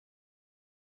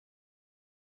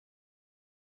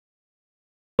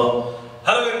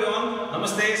Hello everyone,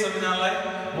 Namaste सबैजनालाई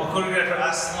म choreographer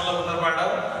आशिष मल्लको तर्फबाट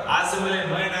आज मैले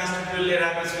नयाँ डान्स ट्युटोरियल लिएर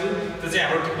आएको छु। त्यो चाहिँ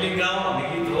हाम्रो टिप्लिङ गाउँ भन्ने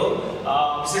गीत हो।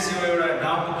 विशेष यो एउटा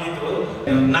गाउँको गीत हो।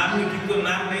 गीतको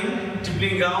नाम नै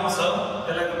टिप्लिङ गाउँ छ।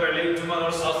 त्यसलाई तपाईहरुले युट्युबमा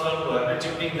गएर सर्च गर्नुभयो भने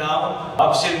टिप्लिङ गाउँ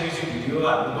अफिसियल म्युजिक भिडियो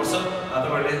हाल्नुपर्छ।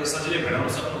 तपाईहरुले सजिलै भेट्टाउन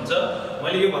सक्नुहुन्छ।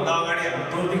 मैले यो भन्दा अगाडि हाम्रो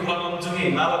टोर्दी खलमचुङी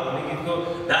हिमाल भन्ने गीतको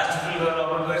डान्स ट्युटोरियल गरेर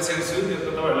अपलोड गरिसकेको छु। त्यो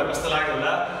तपाईहरुलाई कस्तो लाग्यो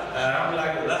होला? राम्रो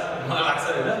लाग्यो होला? मलाई लाग्छ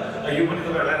हैन। यो पनि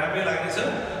तपाईहरुलाई राम्रै लाग्नेछ।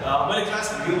 मैले क्लास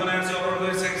भिडियो बनाएर चाहिँ अपलोड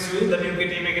गरिसकेको छु द न्यू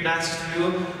केटीमेकी डान्स स्टुडियो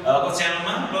को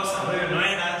च्यानलमा प्लस हाम्रो यो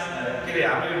नयाँ डान्स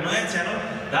हाम्रो यो नयाँ च्यानल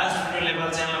डान्स ट्युटोरियल नेपाल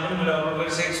च्यानलमा पनि मैले अपलोड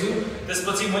गरिसकेको छु।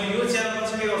 त्यसपछि मैले यो च्यानलमा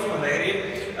चाहिँ के गर्छु भन्दाखेरि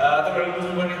तपाईहरुले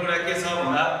बुझ्नुपर्ने कुरा के छ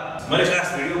भन्दा मैले क्लास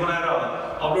भिडियो बनाएर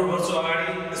अपलोड गर्छु अगाडि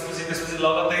त्यसपछि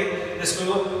लगत्तै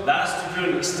त्यसको dance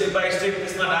tutorial step by step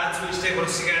त्यसमा डान्सको स्टेपहरु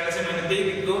सिकाएर चाहिँ मैले त्यही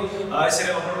गीतको यसरी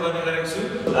अपलोड गर्ने गरेको छु।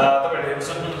 तपाईहरुले हेर्न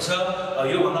सक्नुहुन्छ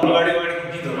यो भन्दा अगाडिको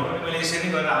गीतहरु पनि मैले यसरी नै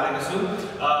गरेर हालेको छु।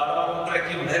 र अब कुरा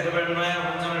के भन्दाखेरि तपाईहरु नयाँ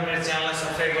हुनुहुन्छ भने मेरो च्यानललाई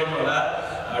सब्स्क्राइब गर्नु होला।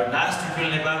 डान्स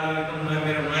ट्युटोरियल नेपाल एकदम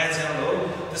मेरो नयाँ च्यानल हो।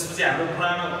 त्यसपछि हाम्रो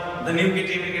पुरानो द न्यू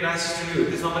केटीमेकी डान्स स्टुडियो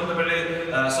त्यसमा पनि तपाईहरुले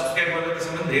सब्स्क्राइब गरेर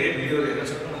त्यसमा पनि धेरै भिडियोहरु हेर्न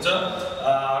सक्नुहुन्छ।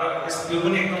 र यो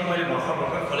पनि एकदम मैले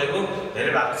भर्खर खोलेको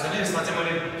धेरै भएको छैन। यसमा चाहिँ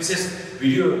मैले विशेष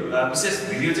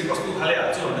भिडियो चाहिँ कस्तो खाले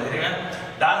हाल्छु भन्दाखेरिमा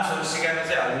डान्सहरु सिकाएर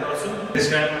चाहिँ हाल्ने गर्छु।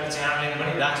 त्यसकारण मैले च्यानल लिंक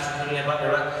पनि डान्स ट्युटोरियल नेपाल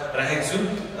एउटा राखेको छु।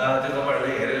 त्यो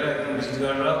तपाईहरुले हेरेर एकदम भिजिट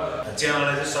गरेर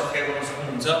च्यानललाई चाहिँ सब्स्क्राइब गर्न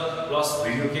सक्नुहुन्छ। प्लस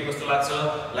भिडियो के कस्तो लाग्छ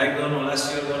लाइक गर्नु होला,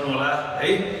 शेयर गर्नु होला है।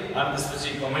 अनि त्यसपछि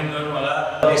कमेन्ट गर्नु होला।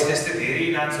 यस्तै धेरै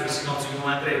डान्सहरु सिकाउँछु यो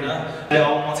मात्रै हैन।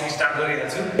 अब म चाहिँ स्टार्ट गरिरहेको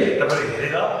छु। तपाईहरुले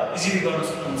हेरेर इजिली गर्न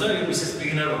सक्नुहुन्छ। यो विशेष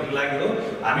बिगिनरहरुको लागि हो।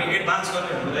 हामी एडभान्स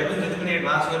गर्नेहरुलाई पनि जति पनि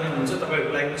एडभान्स गर्ने हुनुहुन्छ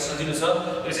तपाईहरुको लागि पनि सजिलो छ।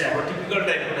 यो चाहिँ हाम्रो टिपिकल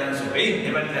टाइपको डान्स हो है,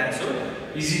 नेपाली डान्स हो।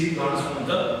 इजिली गर्न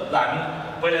सक्नुहुन्छ। ल हामी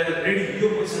पहिला त रेडी यो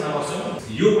पोजिसनमा बस्छौं।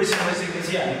 यो पोजिसनमा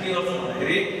बसेपछि हामी के गर्छौं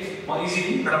भन्दाखेरि म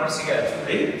इजिली फटाफट सिकाइहाल्छु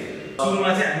है। सुरुमा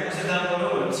चाहिँ हामी कसरी जानु पर्यो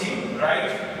भनेपछि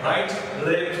राइट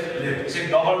लेफ्ट यसरी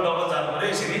डबल जानु पर्यो।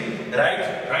 यसरी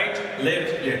राइट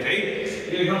लेफ्ट है।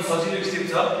 यो एकदम सजिलो स्टेप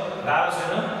छ, गाह्रो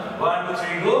छैन। 1 2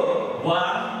 3 गो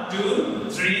 1 2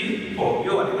 3 4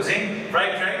 यो भनेको चाहिँ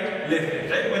राइट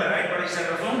लेफ्ट है। पहिला राइटबाट स्टार्ट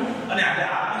गर्छौं अनि हामीले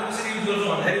हात पनि कसरी युज गर्छौं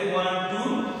भन्दाखेरि 1 2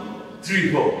 3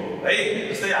 4 है।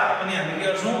 जस्तै हात पनि हामी के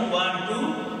गर्छौं 1 2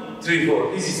 3 4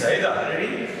 इजी छ है त।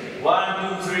 रेडी 1 2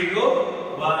 3 गो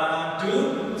 1 2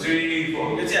 3 4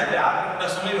 यो चाहिँ हामीले हात खुट्टा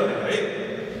सँगै गरेको है।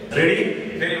 रेडी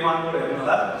फेरि 1 को हेर्नु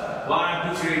होला 1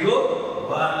 2 3 गो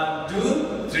 1 2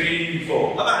 3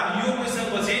 4 अब हामी यो पोजिसन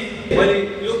पछि मैले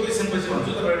यो पोजिसन पछि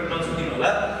भन्छु तपाईहरु नछुटिनु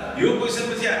होला। यो पोजिसन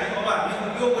पछि हामी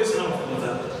यो पोजिसनमा बस्नुपर्छ।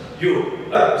 यो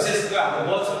विशेष गरी हाम्रो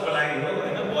बल्सहरुको लागि हो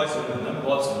हैन। बल्सहरु भन्दा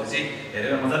बल्सहरुले चाहिँ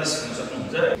हेरेर मजाले सिक्न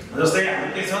सक्नुहुन्छ। जस्तै हामी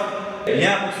के छ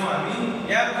यहाँ बस्छौं हामी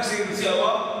यहाँ बसेपछि अब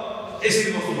यसरी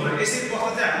बस्नु पर्यो। यसरी बस्दा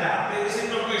चाहिँ हामीले हातले यसरी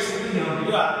टक्क यसरी पनि ध्यान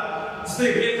दियो। जस्तै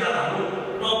लेफ्ट हात हाम्रो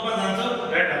टपमा जान्छ,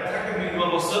 राइट हात ठ्याक्कै मिडलमा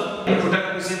बस्छ। खुट्टाको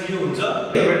पोजिसन यो हुन्छ।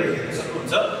 तपाईले हेर्न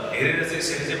सक्नुहुन्छ। हेरेर चाहिँ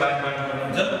यसरी चाहिँ बाइक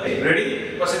गर्नुहुन्छ। रेडी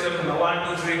कसरी गर्नु 1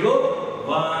 2 3 गो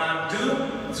 1 2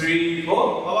 3 4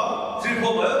 अब 3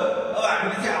 4 भयो। अब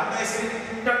हामीले चाहिँ हातलाई यसरी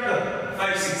टक्क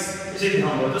 5 6 यसरी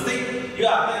ध्यान गर्छ। जस्तै यो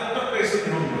हातलाई टक्क यसरी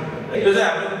ध्यान गर्छ। यो चाहिँ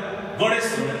हाम्रो गणेश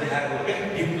भनेर देखाएको हो के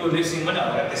गीतको लिपसिङ पनि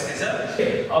अगाडि त्यस्तै छ।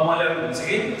 अब मैले भन्छ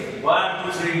कि 1 2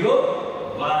 3 गो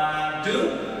 1 2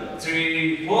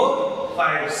 3 4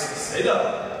 5 6 है त।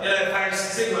 यसलाई 5 6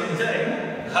 चाहिँ गरिन्छ हैन।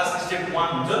 खास स्टेप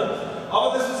 1 हुन्छ। अब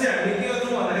त्यसपछि हामीले के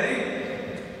गर्छौं भन्दाखेरि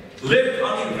लेफ्ट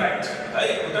अनि राइट है।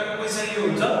 खुट्टाको पोजिसन यो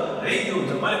हुन्छ है। यो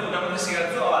हुन्छ मैले खुट्टामा चाहिँ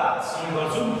सिकाएको छु। अब हात सँगै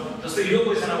गर्छु। जस्तै यो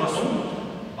पोजिसनमा बस्छौं।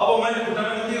 अब मैले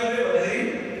खुट्टामा के गरे भन्दाखेरि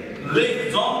लेफ्ट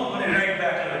जम्प अनि राइट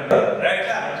ब्याक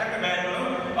राइटलाई हामी ठ्याक्कै ब्याक गर्नु।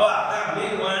 अब हातले हामीले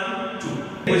 1 2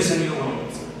 पोजिसन यो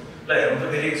गर्नुपर्छ। ल हेर्नु त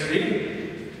फेरि एकचोटी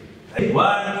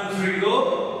 1 2 3 गो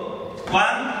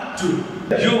 1 2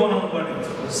 यो बनाउनु पर्ने हुन्छ।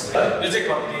 यो चाहिँ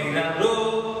कति राम्रो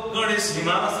गणेश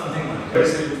हिमाल समथिङ भनेको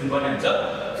यसरी बुझ्नु पर्ने हुन्छ।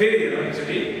 फेरि हेर्नु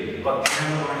एकचोटी कति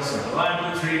राम्रो गणेश 1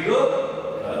 2 3 गो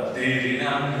कति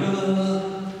राम्रो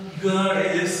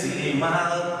गणेश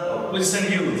हिमाल पोजिसन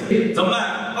यो हुन्छ। जम्मा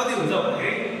कति हुन्छ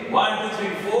भन्दाखेरि 1 2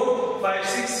 3 4 5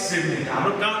 6 7 8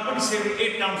 हाम्रो काउन्ट पनि 7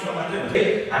 8 काउन्टसम्म मात्रै हुन्छ।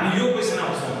 हामी यो पोजिसनमा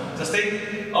बस्छौं। जस्तै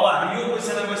अब हामी यो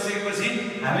पोजिसनमा बसेपछि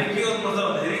हामीले के गर्नुपर्छ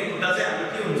भन्दाखेरि खुट्टा चाहिँ हाम्रो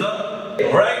के हुन्छ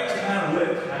राइट एन्ड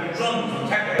लेफ्ट हामी ड्रम हुन्छ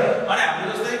ठ्याक्कै। अनि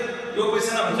हामीले जस्तै यो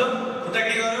पोजिसनमा हुन्छ खुट्टा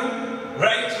के गर्यौं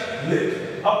राइट लेफ्ट।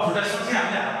 अब खुट्टा सँगै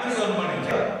हामीले हात पनि गर्नुपर्ने हुन्छ।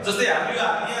 जस्तै हाम्रो यो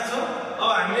हात यहाँ छ। अब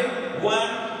हामीले 1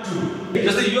 2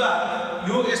 जस्तै यो हात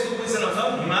यो यस्तो पोजिसनमा छ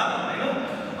हिमाल हैन।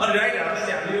 अनि राइट हातलाई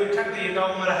चाहिँ हामीले यो ठ्याक्कै यो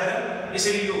टाउकोमा राखेर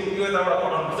यसरी यो यताबाट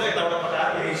पठाउनु पर्छ। यताबाट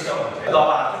पठाएर यो स्टप हुन्छ। अब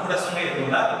हातको खुट्टा सँगै हेर्नु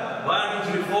होला 1 2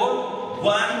 3 4 1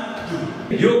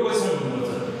 2 यो क्वेशन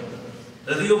हुनुपर्छ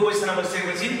जति यो क्वेशनमा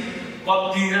बसेपछि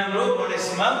कति राम्रो गणेश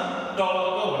हिमाल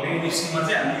तलको भन्ने इङ्ग्लिसमा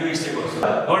चाहिँ हामी यो स्टेप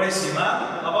गर्छौँ गणेश हिमाल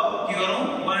अब के गरौँ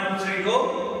 1 2 3 गो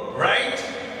राइट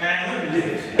एन्ड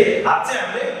लेफ्ट हात चाहिँ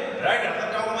हामीले राइट हात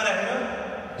टाउकोमा राखेर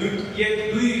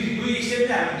दुई स्टेप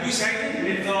चाहिँ हामी दुई साइड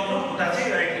लेफ्ट चलाउनु खुट्टा चाहिँ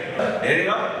राइट हेरेर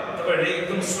तपाईहरुले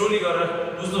एकदम स्लोली गरेर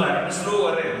बुझ्नु भयो भने स्लो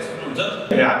गरेर हेर्न सक्नुहुन्छ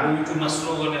हाम्रो युट्युबमा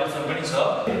स्लो गर्ने अप्सन पनि छ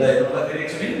हेर्नुलाई फेरि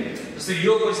एकचोटि जस्तै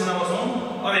यो क्वेशनमा बसौँ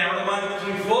अब यहाँबाट 1 2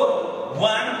 3 4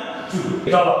 1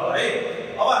 2 तल है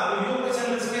अब हाम्रो यो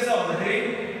क्वेशनमा चाहिँ के छ भन्दाखेरि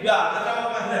यो हात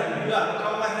टाउकोमा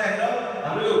राखेर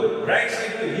हाम्रो यो राइट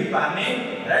साइडको हिप हान्ने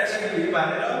राइट साइडको हिप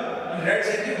हानेर अनि राइट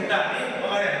साइडको खुट्टा हान्ने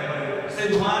अगाडि हान्नु पर्यो जस्तै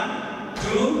 1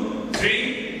 2 3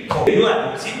 4 यो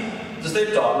हानेपछि जस्तै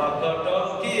टल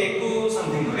के एको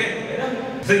समथिङ हो के हैन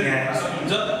जस्तै यहाँ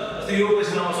सक्नुहुन्छ जस्तै यो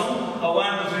क्वेशनमा आउँछौँ अब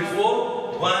 1 2 3 4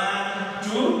 1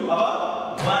 2 अब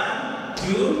 1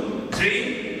 2 3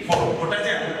 4 खुट्टा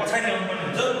चाहिँ हामी पछाडि ल्याउनु पर्ने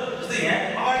हुन्छ जस्तै यहाँ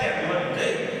अगाडि हान्नु पर्ने हुन्छ है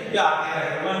यो हात राखेर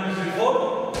 1 2 3 4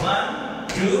 1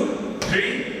 2 3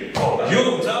 4 यो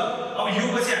हुन्छ अब यो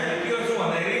पछि हामीले के गर्छौँ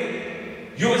भन्दाखेरि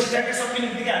यो पछि ट्याक्कै सकिने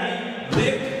बित्तिकै हामी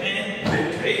लेफ्ट एन्ड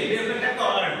लेफ्ट है लेफ्ट ट्याक्क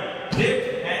अगाडि लेफ्ट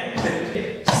एन्ड लेफ्ट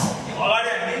अगाडि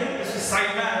हामी त्यसको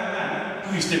साइडमा टु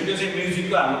स्टेप त्यो चाहिँ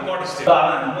म्युजिकको हाम्रो कट स्टेप अब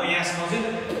हामी म यहाँसम्म चाहिँ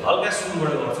हल्का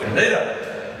सुरुबाट गर्छु है त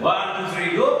 1 2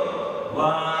 3 गो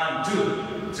 1 2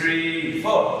 3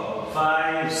 4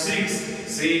 5 6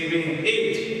 7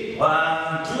 8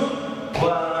 1 2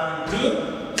 1 2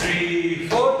 3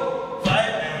 4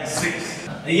 5 and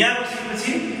 6 यहाँ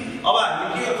बसेपछि अब हामीले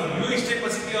के गर्छौँ यो स्टेप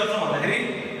पछि के गर्छौँ भन्दाखेरि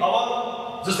अब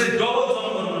जस्तै डबल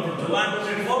जम्प गर्नुपर्ने हुन्छ 1 2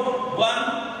 3 4 1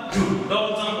 2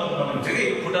 डबल जम्प गर्नुपर्ने हुन्छ कि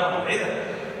यो खुट्टामा है त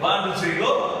 1 2 3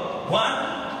 गो 1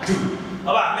 2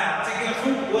 अब हामीले हात चाहिँ के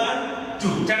गर्छौँ 1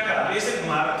 2 ट्याक्क हामीले यसरी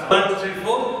घुमाएर 1 2 3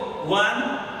 4 1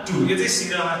 2 यो चाहिँ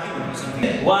सिरामाथि भन्नु सक्ने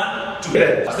 1 2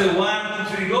 जस्तै 1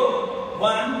 2 3 गो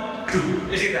 1 2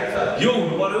 यसरी राख्छ यो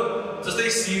हुनु पर्यो जस्तै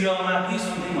सिरामाथि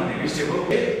समथिङ भनेको स्टेप हो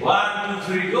 1 2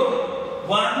 3 गो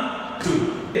 1 2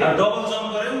 डबल जम्प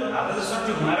गर्यौँ हातले चाहिँ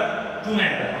सट्टै घुमाएर 2 मा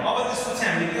हेर्दा अब त्यसपछि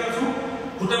हामीले के गर्छौँ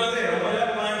खुट्टामा चाहिँ हेर्नु पर्यो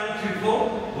 1 2 3 4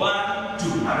 1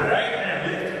 2 हाम्रो राइट एन्ड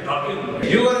लेफ्ट ढल्कै हुनु पर्यो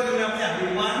यो गरेको बेलामा चाहिँ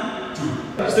हामीले 1 2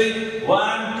 जस्तै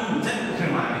 1 2 चाहिँ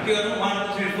उफ्रेमा हामी के गर्छौँ 1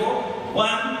 2 3 4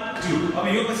 1 2 अब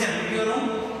यो पछि हामीले के गरौँ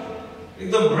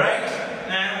एकदम राइट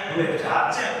एन्ड लेफ्ट हात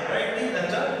चाहिँ राइट नै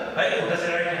जान्छ है खुट्टा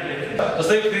चाहिँ राइट एन्ड लेफ्ट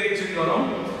जस्तै फेरि एकचोटि गरौँ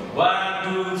 1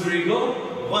 2 3 गो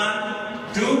 1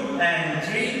 2 and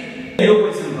 3 यो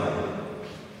क्वेशन भयो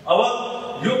अब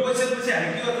यो क्वेशन पछि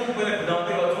हामी के गर्छौँ पहिला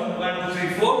खुट्टाउँदै गर्छौँ 1 2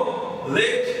 3 4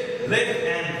 left left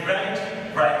and right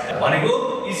right भनेको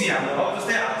इजी हाम्रो अब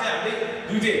जस्तै हात चाहिँ हामीले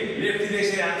दुईटै लेफ्टतिर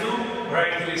यसरी हान्छौँ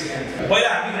राइटतिर यसरी हान्छौँ पहिला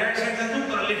हामी राइट साइड जान्छौँ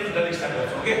तर लेफ्ट खुट्टाले स्टार्ट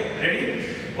गर्छौँ ओके रेडी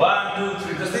 1 2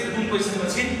 3 जस्तै कुन क्वेशन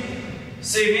पछि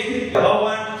 7 अब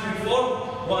 1 2 3 4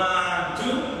 1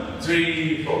 2 3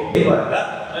 4 यो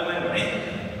भएर मैले भने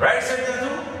राइट साइड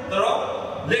जान्छौँ तर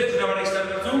लेफ्ट खुट्टाबाट स्टार्ट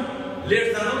गर्छौँ लेफ्ट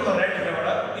जान्छौँ तर राइट खुट्टाबाट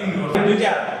इन गर्छौँ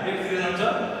दुईटा हात लेफ्टतिर जान्छ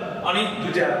अनि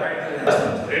दुईटा हात राइटतिर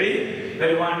जान्छ रेडी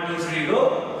फेरि 1 2 3 गो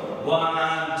 1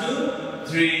 2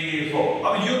 3 4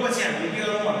 अब यो पछि हामीले के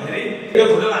गरौँ भन्दाखेरि यो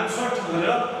खुट्टालाई हामी सर्ट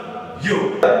गरेर यो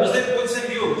जस्तै पोजिसन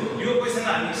यो पोजिसन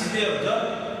हामी सिधै हुन्छ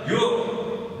यो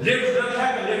लेफ्ट खुट्टा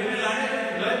राखेर लेफ्टले लाने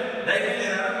राइटले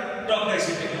लिएर टक्कै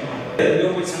सिधै यो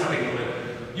पोजिसनमा टेक्नु पर्यो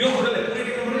यो खुट्टाले पुरै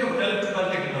टेक्नु पर्यो यो खुट्टाले टुप्पा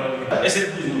टेक्नु पर्यो यसरी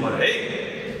बुझ्नु पर्यो है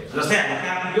जस्तै हाम्रो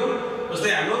काम यो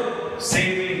जस्तै हाम्रो 7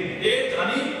 8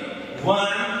 अनि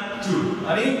 1 2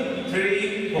 अनि 3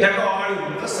 4 अगाडि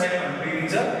हुन्छ साइडमा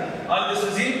बिग्रिन्छ अनि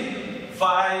त्यसपछि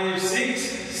 5 6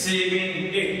 7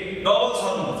 8 डबल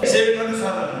सर्नु 7 मात्र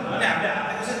सर्नु अनि हामीले हात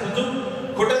कसरी खोज्छौँ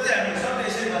खुट्टा चाहिँ हामी सबै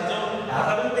यसरी हाल्छौँ हात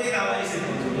पनि त्यही काम यसरी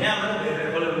खोज्छौँ यहाँ हाम्रो धेरै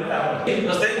बल पनि राम्रो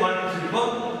जस्तै 1 2 3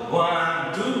 4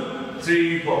 1 2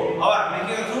 3 4 अब हामीले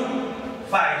के गर्छौँ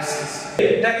 5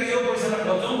 6 ट्याक्कै यो पोजिसनमा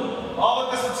गर्छौँ अब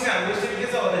त्यसपछि हाम्रो स्टेप के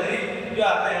छ भन्दाखेरि यो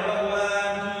हात हाम्रो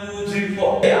 1 2 3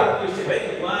 4 हातको स्टेप है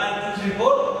 1 2 3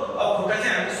 4 अब खुट्टा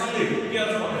चाहिँ हामी सँगै के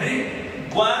गर्छौँ भन्दाखेरि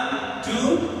 1 2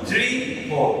 3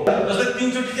 4 जस्तै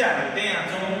 3 चोटि चाहिँ हामी त्यही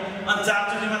हान्छौँ अनि 4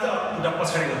 चोटिमा चाहिँ खुट्टा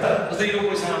पछाडि गर्छ जस्तै यो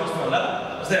पोजिसनमा बस्नु होला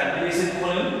जस्तै हामीले यसरी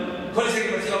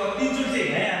खोलिसकेपछि अब 3 चोटि चाहिँ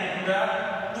यहाँ हामी खुट्टा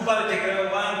टुप्पाले टेकेर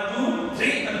 1 2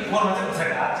 3 अनि 4 मा चाहिँ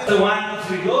पछाडि हात चाहिँ 1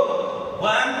 2 3 गो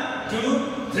 1 2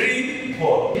 3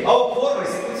 4 अब 4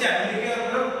 भइसकेपछि हामीले के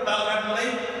गर्नु ताल काट्नलाई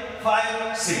 5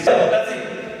 6 खुट्टा चाहिँ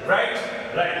राइट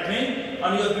राइट नि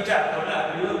अनि यो दुईटा हातबाट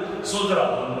हामीले यो सोल्डर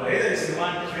हाल्नु पर्यो है यसरी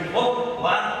 1 2 3 4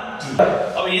 1 2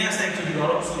 अब यहाँ चाहिँ एकचोटि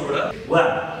गरौँ सुरुबाट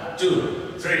 1 2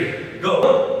 3 गो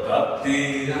कति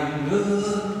राम्रो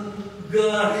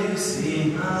गणेश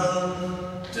हिमाल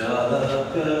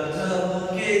झलकेको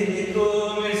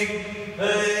म्युजिक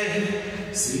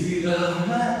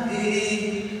सिरमाथि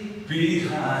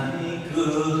बिहानीको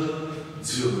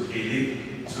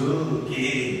झुकेको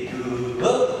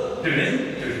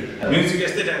म्युजिक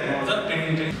यस्तै टाइपको आउँछ टिङ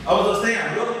टिङ। अब जस्तै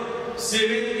हाम्रो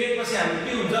 7 8 पछि हामी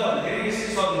के हुन्छ भन्दाखेरि यसरी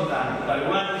सर्ट हुन्छ हामी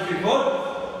 1 2 3 4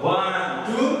 1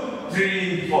 2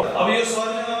 3 4। अब यो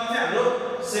सर्टमा चाहिँ हाम्रो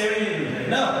 7 8 हुन्छ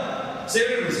हैन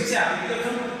 7 पछि चाहिँ हामी के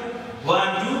गर्छौं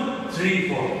 1 2 3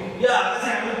 4 यो हातले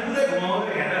चाहिँ हामी पुरै घुमाएर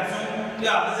हेरेर छौं यो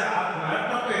हातले चाहिँ हात घुमाएर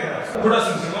टक्कै हेरेर छौं पुरा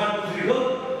सुन्छ 1 2 3 4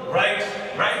 right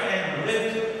right and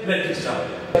left left stop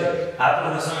हात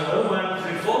घुमाउनसँग गरौँ 1 2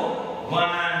 3 4 1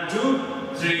 2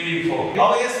 3 4।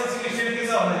 अब यसपछि स्टेप के छ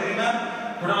भन्दाखेरिमा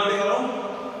फुटाउँदै गरौँ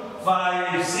 5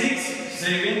 6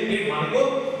 7 8 भनेको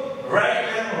right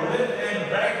hand left and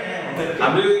right hand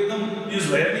हाम्रो एकदम युज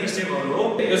भइरहेको स्टेपहरु हो।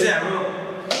 यो चाहिँ हाम्रो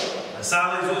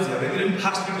सालै जो झ्याउतिर पनि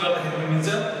फास्ट बिट गर्दाखेरि पनि मिल्छ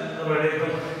तपाईहरुले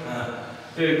एकदम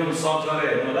त्यो एकदम सर्च गरेर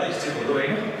हेर्नु होला स्टेपहरु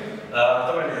हैन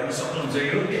तपाईहरुले हेर्न सक्नुहुन्छ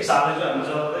यो सालै जो हाम्रो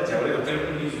जति झ्याउतिर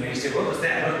पनि युज हुने स्टेप हो। जस्तै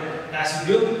हाम्रो क्लासिक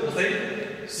यो जस्तै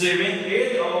 7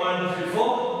 8 1 2 3 4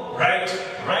 right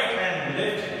right and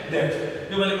left left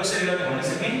यो मैले कसरी गर्ने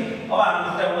भनिसके अब हामी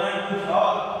खुट्टा 1 2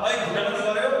 अब अहिले खुट्टा मात्रै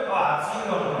गर्यो अब हातसँग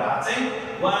गर्नु पर्यो हात चाहिँ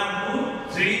 1 2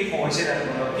 3 4 यसरी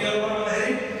राख्नु पर्यो के गर्नु पर्यो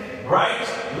भन्दाखेरि right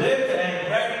left and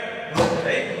right left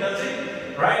है खुट्टा चाहिँ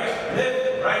राइट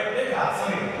लेफ्ट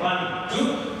हातसँग 1 2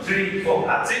 3 4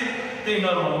 हात चाहिँ त्यही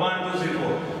नर्मल 1 2 3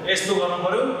 4 यस्तो गर्नु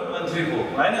पर्यो 1 3 4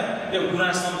 हैन यो गुना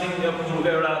समथिङ यो फुलको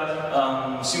एउटा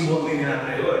सिम्बल दिने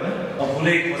मात्रै हो हैन अब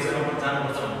फुलै खोजेर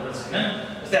जानुपर्छ भन्ने छैन।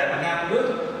 जस्तै हामी कहाँ पुग्यो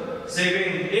 7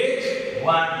 8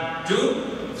 1 2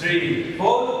 3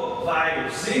 4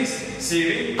 5 6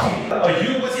 7 अब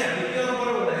यो पछि हामी के गर्नु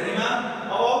पर्यो भन्दाखेरिमा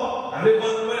अब हामीले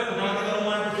गर्नु पर्यो खुट्टामा गरौँ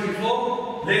 1 2 3 4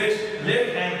 left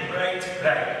left and right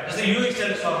right जस्तै यो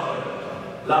स्टाइलले सर्नु पर्यो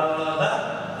ला ला ला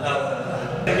ला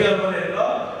के गर्नु पर्यो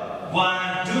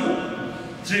 1 2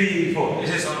 3 4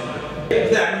 यसरी सर्नु पर्यो।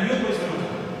 जस्तै हामी यो पोजिसनमा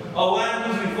अब 1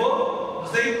 2 3 4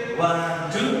 जस्तै 1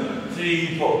 2 3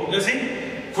 4 यो चाहिँ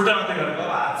खुट्टा मात्रै गरेको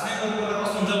अब हात चाहिँ गर्नुपर्दा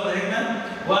कस्तो हुन्छ भन्दाखेरिमा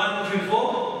 1 2 3 4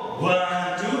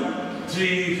 1 2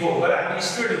 3 4 गरेर हामी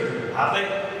स्ट्रेट हुन्छ हातलाई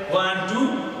 1 2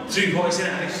 3 4 यसरी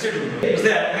हामी स्ट्रेट हुन्छ।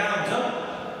 जस्तै हामी कहाँ हुन्छ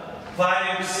 5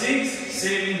 6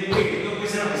 7 8 यो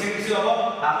पोजिसनमा भइसकेपछि अब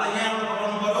हातलाई यहाँबाट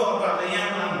पक्राउनु पर्यो अर्को हातलाई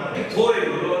यहाँबाट लानु पर्यो थोरै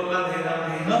लाँदाखेरि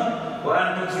 1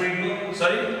 2 3 go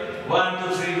सरी 1 2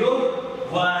 3 go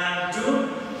 1 2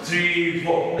 3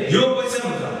 4 यो पोजिसन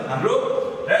हुन्छ हाम्रो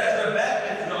right to back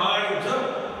left to अगाडि हुन्छ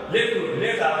लेफ्ट टु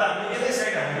लेफ्ट हात हामी यतै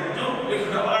साइड हामी उठ्छौँ लेफ्ट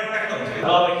टु अगाडि ट्याक्क हुन्छ।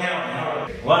 अब यहाँ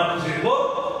 1 2 3 4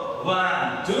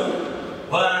 1 2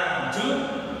 1 2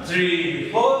 3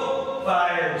 4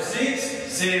 5 6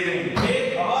 7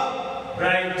 8 अब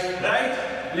राइट राइट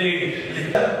लेफ्ट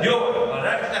लेफ्ट यो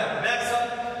राइट टु ब्याक छ।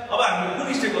 अब हामीले कुन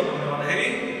स्टेप गर्नु पर्यो भन्दाखेरि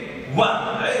 1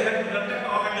 है राइट टु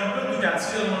अगाडि ल्याउनु दुईटा हात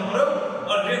सिधा गर्नु पर्यो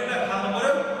और लेफ्टलाई फाल्नु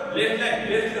पर्यो लेफ्टलाई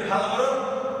लेफ्ट फाल्नु पर्यो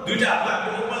दुईटा हातलाई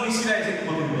हामीले ओपनली सिधा चाहिँ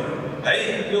खोल्नु पर्यो है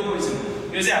यो पोजिसन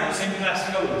यो चाहिँ हाम्रो सेमी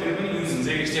क्लासिकल भित्र पनि युज हुन्छ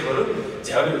यो स्टेपहरु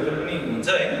झ्याउरी भित्र पनि हुन्छ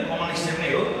हैन कमन स्टेप नै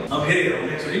हो। अब फेरि हेरौँ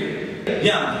एकचोटी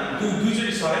यहाँ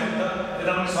दुईचोटी सर्यो नि त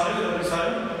यता पनि सर्यो यता पनि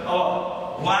सर्यो अब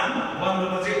 1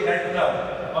 गर्दा चाहिँ राइट खुट्टा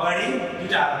अगाडि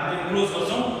दुईटा हात हामीले क्लोज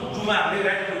गर्छौँ 2 मा हामीले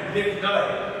राइट लेफ्ट खुट्टालाई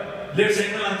लेफ्ट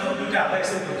साइडमा लान्छौँ दुईटा हातलाई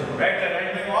यसरी खोल्छौँ राइटलाई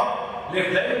राइटमै अप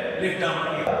लेफ्टलाई लेफ्ट डाउन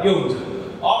यो हुन्छ।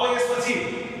 अब यसपछि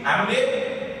हामीले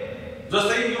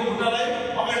जस्तै यो खुट्टालाई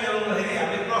अगाडि ल्याउदाखेरि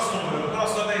हामीले क्रस गर्नु पर्यो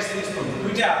क्रस गर्दा यस्तो यस्तो हुन्छ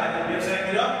दुईटा हातलाई लेफ्ट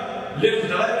साइडतिर लेफ्ट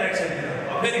खुट्टालाई राइट साइडतिर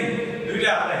अब फेरि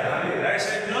दुईटा हातलाई हामीले राइट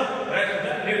साइडतिर राइट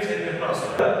खुट्टा लेफ्ट साइडतिर क्रस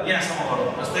गरेर यहाँसम्म गरौँ।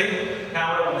 जस्तै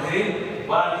कहाँबाट भन्दाखेरि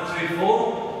 1 2 3 4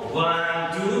 1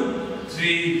 2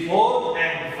 3 4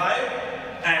 and 5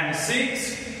 and 6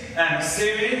 and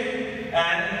 7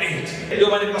 and 8 यो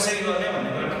मैले कसरी गर्ने भन्ने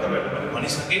कुरा तपाईहरुले मैले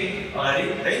भनिसके अगाडि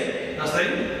है। जस्तै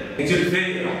एकचोटी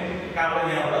फेरि कहाँबाट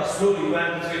यहाँबाट स्लोली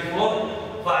 1 2 3 4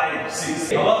 5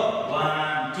 6 अब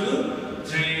 1 2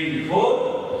 3 4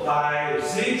 5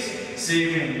 6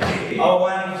 7 8 अब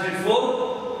 1 2 3 4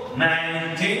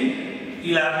 9 10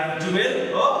 11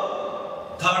 12 हो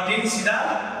 13 सिधा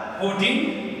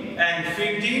 14 and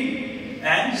 15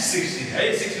 and 16 है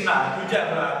 16 मा दुईटा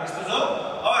कुरा यस्तो छ।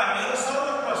 अब हामीहरु सर्व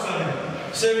क्रस गर्ने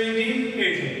 17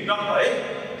 18 टप है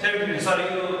 17 सरी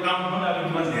यो काउन्ट पनि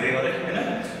अलिकति धेरै गरे हैन।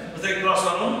 जस्तै क्रस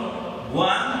गर्नु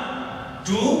 1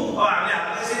 2 अब हामीले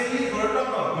हातले यसरी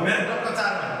टप घुमेर टप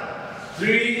 4 मा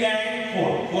 3 and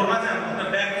 4 4 मा चाहिँ हाम्रो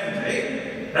ब्याक हुन्छ है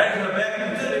राइट र ब्याक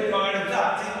हुन्छ लेफ्ट अगाडि हुन्छ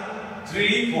हात चाहिँ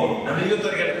 3 4 हामीले यो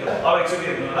तरिकाले अब एकचोटी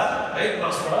हेर्नु होला है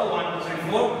क्रसबाट 1 2 3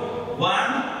 4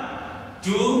 1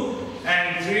 2 and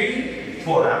 3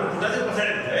 4 हाम्रो खुट्टा चाहिँ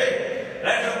पछाडि हुन्छ है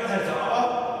राइट र पछाडि छ अब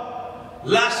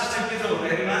लास्ट स्टेप के छ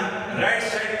भन्दाखेरिमा राइट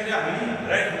साइडतिर हामी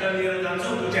राइट खुट्टा लिएर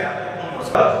जान्छौँ दुईटा हात पक्राउनुपर्छ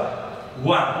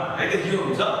 1 है त यो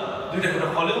हुन्छ दुईटा खुट्टा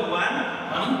खल्यो 1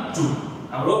 अनि 2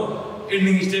 हाम्रो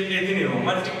एन्डिङ स्टेप यति नै हो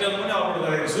मैले टिकटक पनि अपलोड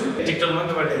गरेको छु टिकटकमा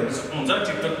तपाईले हेर्न सक्नुहुन्छ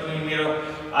टिकटक पनि मेरो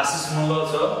आशिष मल्ल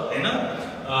छ हैन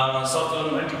सर्च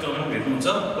गर्नुभयो टिकटकमा पनि भेट्नुहुन्छ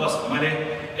प्लस मैले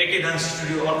एकै डान्स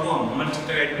स्टुडियो अर्को मैले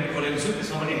टिकटक आइडी पनि खोलेको छु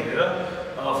त्यसमा पनि हेरेर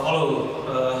फलो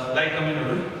लाइक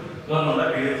कमेन्टहरु गर्नु होला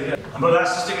भिडियोतिर हाम्रो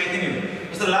लास्ट स्टेप यति नै हो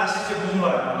जस्तो लास्ट स्टेप बुझ्नु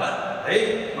भयो होला है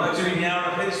म एक्चुअली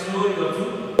यहाँबाट फेरि स्लोली गर्छु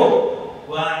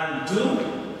 1 2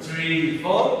 3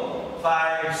 4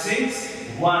 5 6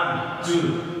 1 2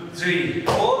 3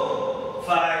 4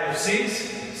 5 6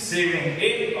 7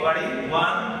 8 अगाडि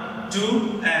 1 2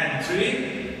 and 3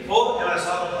 4 एउटा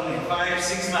सर्कल पनि 5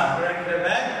 6 मा हाम्रो राइट र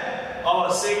ब्याक अब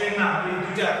 7 मा हामीले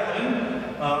दुईटा पनि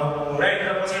राइट र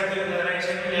पछाडितिर राइट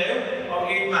साइड पनि ल्यायो अब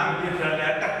 8 मा हामीले लेफ्ट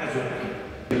ल्याएर टक्क जोड्यो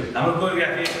हाम्रो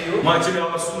कोरियोग्राफी यति हो म एक्चुअली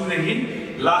अब सुरुदेखि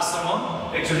लास्ट सम्म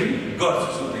एक्चुअली गर्छु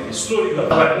सुरुदेखि स्लोली गर्छु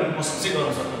तपाईहरुले म सबै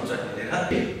गर्न सक्नुहुन्छ हैन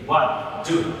 1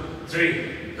 2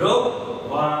 3 go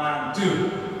 1 2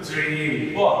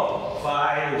 3 4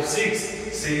 5 6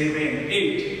 7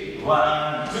 8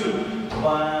 1 2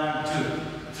 1 2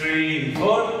 3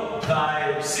 4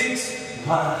 5 6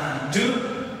 1 2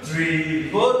 3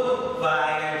 4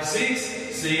 5 6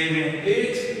 7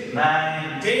 8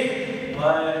 9 10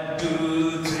 1 2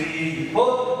 3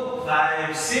 4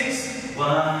 5 6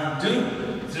 1 2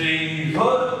 3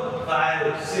 4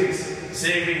 5 6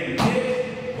 7 8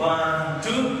 1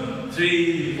 2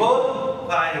 3 4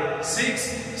 5 6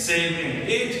 7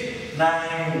 8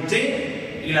 9 10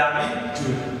 11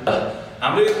 2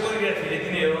 हाम्रो यो कोरियोग्राफी यति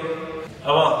नै हो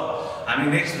अब हामी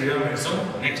नेक्स्ट भिडियोमा भेट्छौँ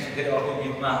नेक्स्ट फेरि अर्को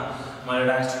गीतमा मैले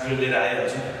डान्स स्टुडियो लिएर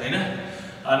आइहाल्छु हैन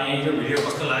अनि यो भिडियो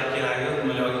कस्तो लाग्यो के लाग्यो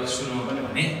मैले अघि सुरुमा पनि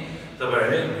भने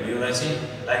तपाईहरुले भिडियोलाई चाहिँ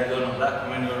लाइक गर्नु होला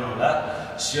कमेन्ट गर्नु होला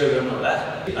शेयर गर्नु होला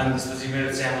अनि त्यसपछि मेरो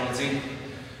च्यानल चाहिँ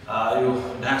यो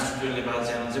डान्स स्टुडियो नेपाल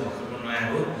च्यानल चाहिँ भर्खर नयाँ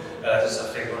हो यसलाई चाहिँ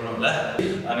सब्स्क्राइब गर्नु होला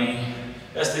अनि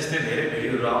यस्तै धेरै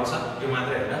भिडियोहरु आउँछ त्यो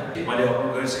मात्रै हैन मैले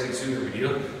अपलोड गरिसकेको छु यो भिडियो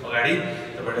अगाडि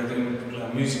तपाईहरुले त्यो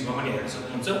म्युजिकमा पनि हेर्न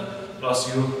सक्नुहुन्छ प्लस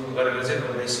यो गरेर चाहिँ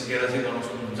तपाईले सिकेर चाहिँ गर्न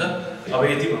सक्नुहुन्छ अब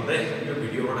यति भन्दै यो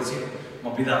भिडियोबाट चाहिँ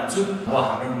म बिदा हुन्छु अब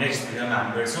हाम्रो नेक्स्ट भिडियोमा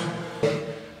हामी भेट्छौँ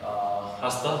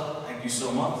हस्त thank you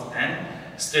so much and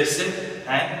stay safe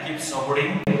and keep supporting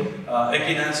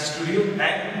एकी dance studio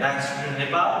and dance studio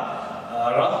Nepal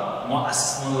र म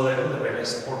आशिष मल्ललाई पनि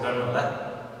तपाईहरुले सपोर्ट गर्नु होला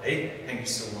है थ्यांक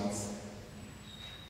यू सो मच